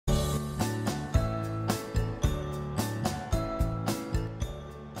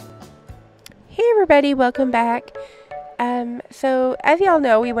Hey everybody, welcome back. So as y'all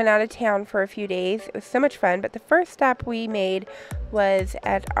know, we went out of town for a few days. It was so much fun, but the first stop we made was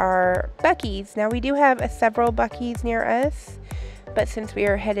at our Buc-ees. Now we do have several Buc-ees near us, but since we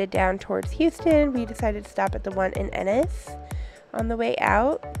are headed down towards Houston, we decided to stop at the one in Ennis on the way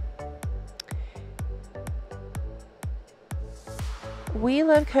out. We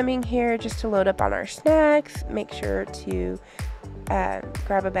love coming here just to load up on our snacks, make sure to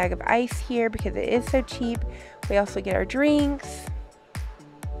grab a bag of ice here because it is so cheap. We also get our drinks,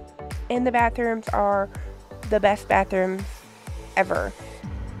 and the bathrooms are the best bathrooms ever.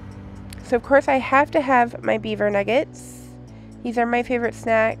 So of course I have to have my beaver nuggets. These are my favorite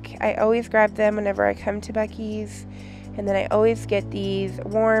snack. I always grab them whenever I come to Buc-ee's. And then I always get these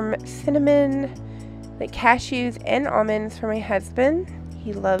warm cinnamon, like cashews and almonds for my husband.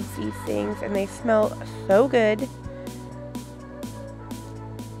 He loves these things and they smell so good.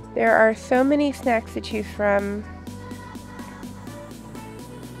 There are so many snacks to choose from.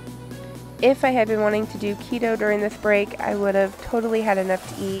 If I had been wanting to do keto during this break, I would have totally had enough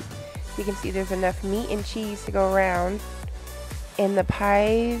to eat. You can see there's enough meat and cheese to go around. And the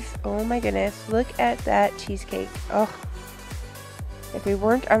pies, oh my goodness, look at that cheesecake. Oh, if we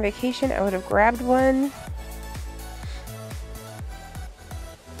weren't on vacation, I would have grabbed one.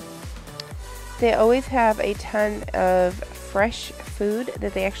 They always have a ton of fresh food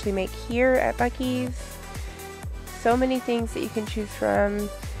that they actually make here at Buc-ee's. So many things that you can choose from.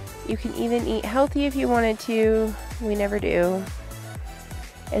 You can even eat healthy if you wanted to. We never do.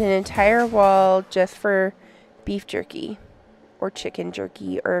 And an entire wall just for beef jerky or chicken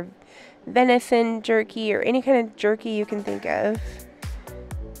jerky or venison jerky or any kind of jerky you can think of.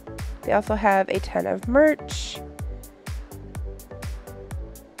 They also have a ton of merch.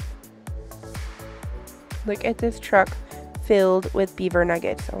 Look at this truck filled with beaver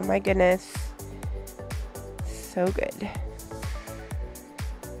nuggets. Oh my goodness. So good.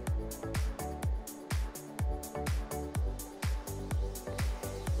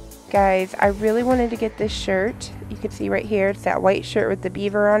 Guys, I really wanted to get this shirt. You can see right here, it's that white shirt with the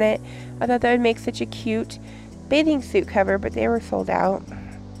beaver on it. I thought that would make such a cute bathing suit cover, but they were sold out.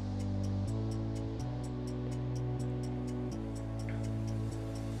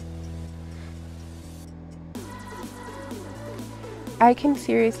 I can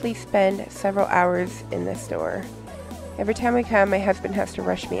seriously spend several hours in this store. Every time we come, my husband has to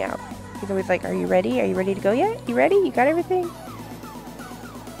rush me out. He's always like, "Are you ready? Are you ready to go yet? You ready? You got everything?"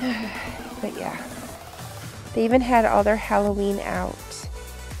 But yeah. They even had all their Halloween out.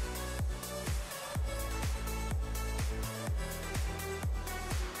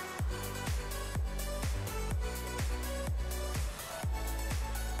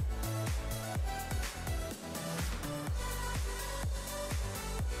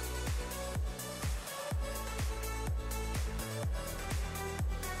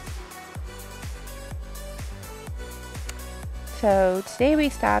 So today we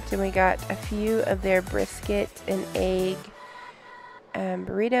stopped and we got a few of their brisket and egg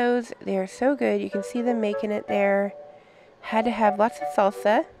burritos. They are so good. You can see them making it there. Had to have lots of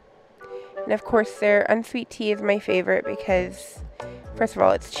salsa. And of course their unsweet tea is my favorite because first of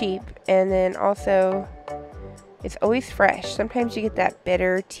all it's cheap and then also it's always fresh. Sometimes you get that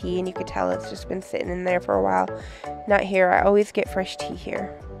bitter tea and you can tell it's just been sitting in there for a while. Not here. I always get fresh tea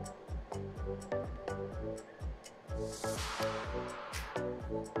here.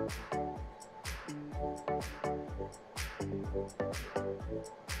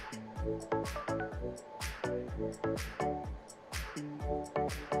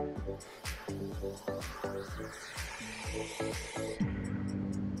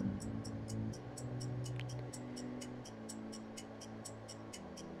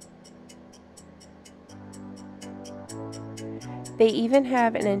 They even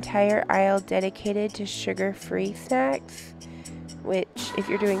have an entire aisle dedicated to sugar-free snacks, which if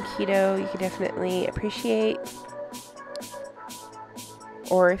you're doing keto, you can definitely appreciate.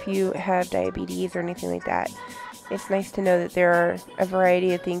 Or if you have diabetes or anything like that, it's nice to know that there are a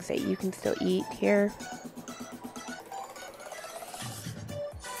variety of things that you can still eat here.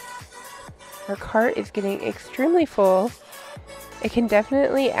 Our cart is getting extremely full. It can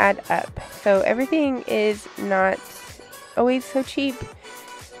definitely add up. So everything is not always so cheap,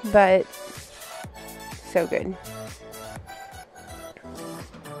 but so good.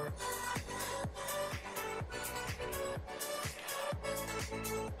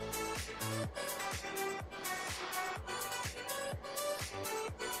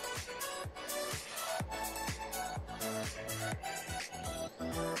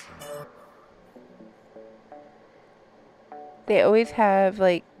 They always have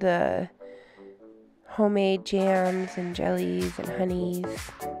like the homemade jams and jellies and honeys.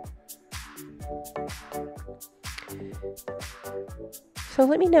 So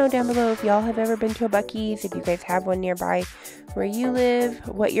let me know down below if y'all have ever been to a Buc-ee's, if you guys have one nearby where you live,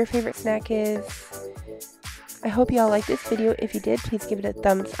 what your favorite snack is. I hope y'all liked this video. If you did, please give it a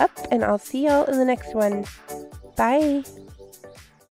thumbs up, and I'll see y'all in the next one. Bye!